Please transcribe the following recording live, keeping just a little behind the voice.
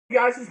Hey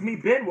guys, it's me,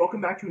 Ben.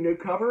 Welcome back to a new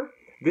cover.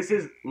 This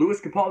is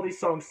Lewis Capaldi's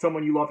song,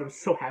 Someone You Loved. I'm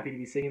so happy to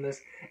be singing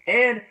this.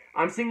 And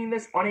I'm singing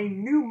this on a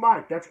new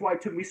mic. That's why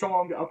it took me so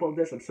long to upload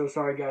this. I'm so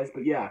sorry, guys.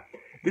 But yeah,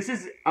 this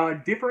is a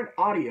different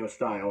audio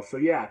style. So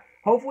yeah,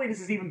 hopefully this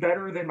is even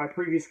better than my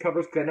previous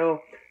covers, because I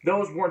know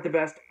those weren't the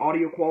best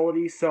audio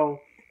quality.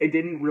 So it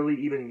didn't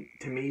really even,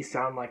 to me,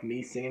 sound like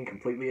me singing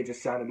completely. It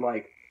just sounded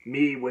like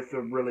me with a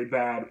really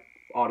bad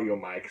audio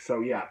mic. So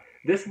yeah,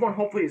 this one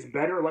hopefully is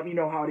better. Let me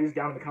know how it is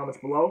down in the comments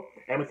below.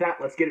 And with that,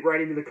 let's get right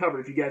into the cover.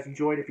 If you guys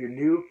enjoyed, if you're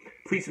new,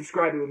 please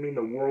subscribe. It would mean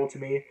the world to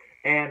me.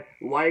 And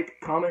like,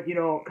 comment,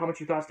 comment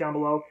your thoughts down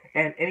below.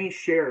 And any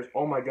shares,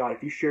 oh my god,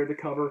 if you share the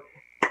cover,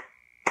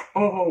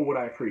 oh, would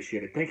I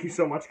appreciate it. Thank you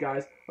so much,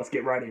 guys. Let's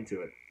get right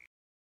into it.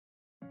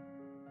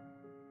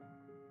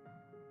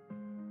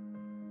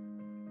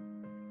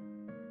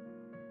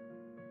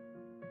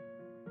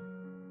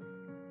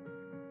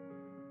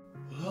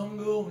 Well, I'm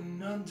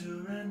going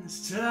under, and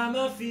this time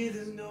I feel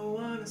there's no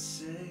one to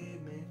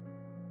save me.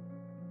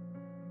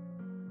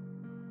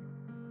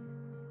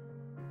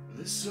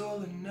 This all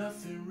and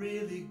nothing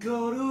really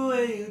got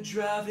away, you're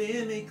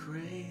driving me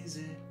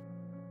crazy.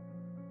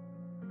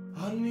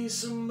 I need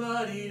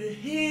somebody to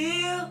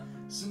heal,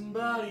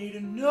 somebody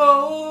to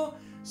know,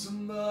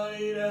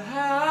 somebody to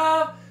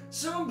have,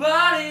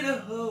 somebody to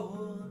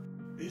hold.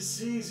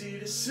 It's easy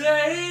to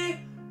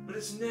say, but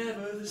it's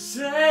never the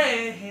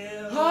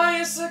same. Oh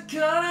yes, I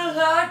kinda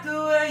like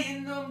the way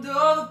you numbed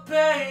all the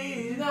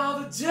pain. Now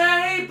the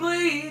day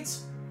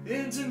bleeds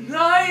into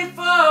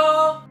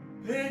nightfall,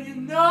 and you're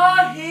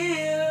not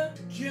here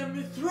to get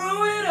me through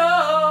it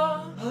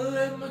all. I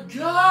let my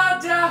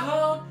guard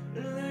down,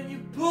 and then you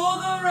pull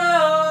the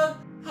rug.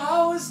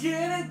 I was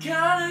getting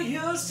kinda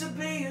used to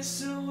being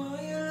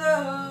someone you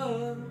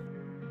love.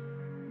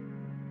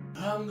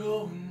 I'm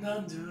going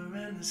under,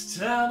 and this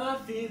time I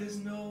feel there's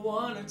no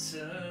one to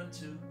turn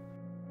to.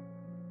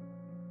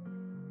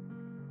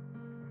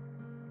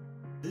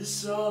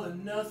 This all or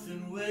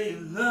nothing way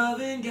of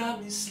loving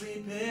got me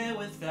sleeping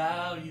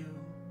without you.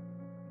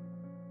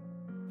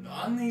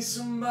 Now I need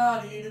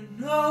somebody to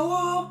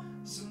know,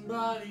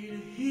 somebody to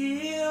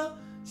heal,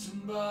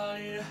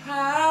 somebody to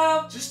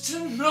have, just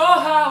to know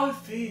how it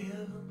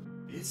feels.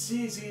 It's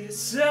easy to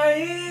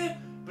say,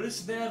 but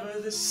it's never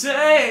the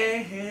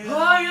same.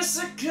 Oh yes,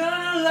 I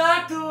kinda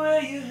like the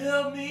way you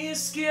help me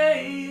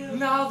escape.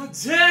 Now the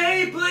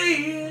day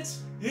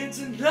bleeds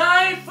into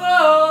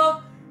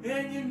nightfall,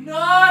 and you're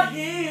not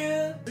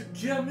here to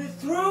get me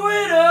through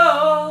it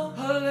all.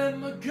 I let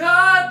my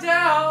guard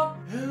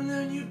down, and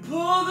then you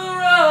pull the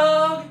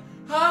rug.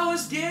 I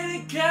was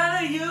getting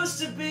kinda used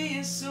to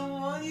being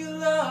someone you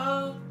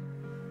love.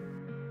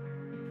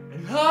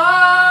 And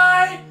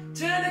I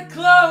tend to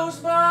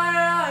close my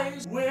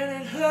eyes when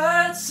it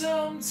hurts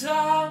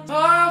sometimes.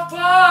 I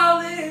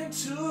fall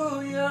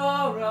into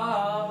your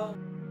arms.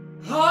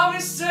 I'll be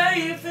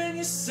safe in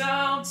your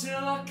sound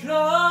till I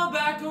come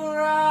back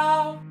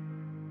around.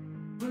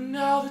 But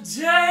now the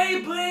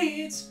day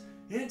bleeds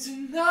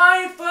into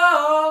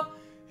nightfall,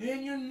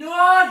 and you're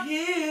not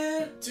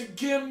here to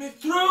get me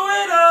through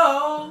it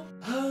all.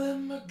 I let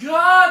my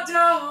guard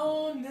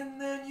down, and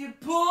then you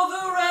pull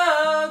the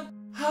rug.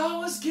 I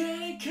was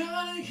getting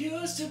kinda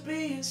used to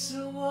being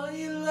someone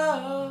you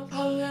love.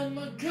 I let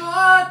my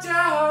guard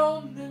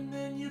down, and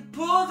then you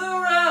pull the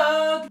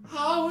rug.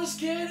 I was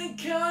getting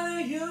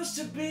kinda used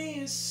to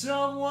being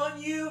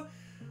someone you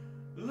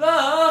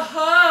love.